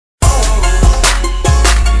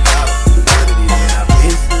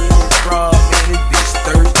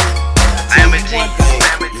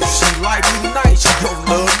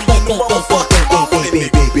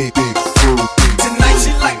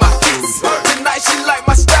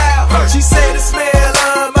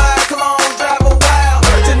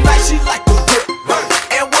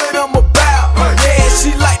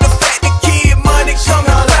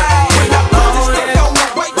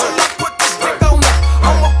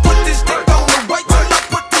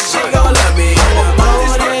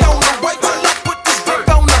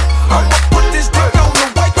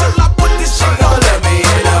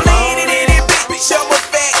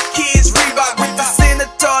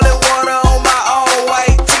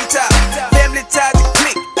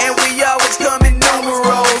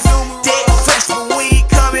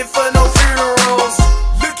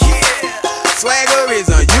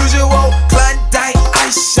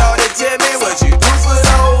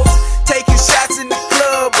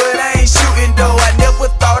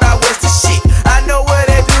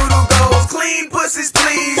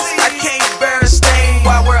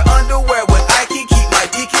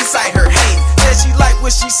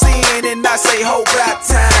morning and I say, hope about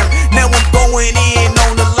time. Now I'm going in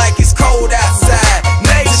on her like it's cold outside.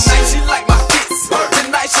 Tonight she like my fits,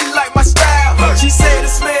 tonight she like my style. She said the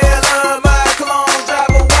smell of my cologne drive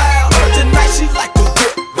her wild. Tonight she like the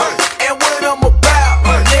whip and what I'm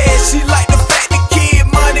about. Yeah, she like the fact the kid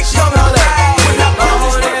money come around. When I put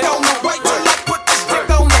this dick on her, wait till I put this dick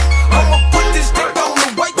on her. I'ma put this dick on her,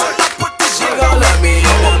 wait till I put this dick on her. I'ma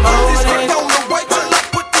put this dick on her, wait till I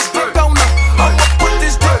put this dick on her. I'ma put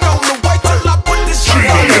this dick on her, wait till I put this dick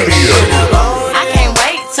on her. I can't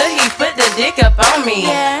wait till he put the dick up on me.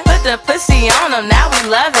 Put the pussy on him, now we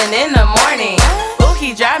loving in the morning. Ooh,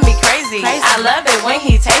 he drive me crazy. I love it when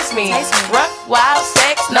he takes me. Rough, wild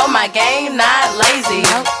sex, know my game, not lazy.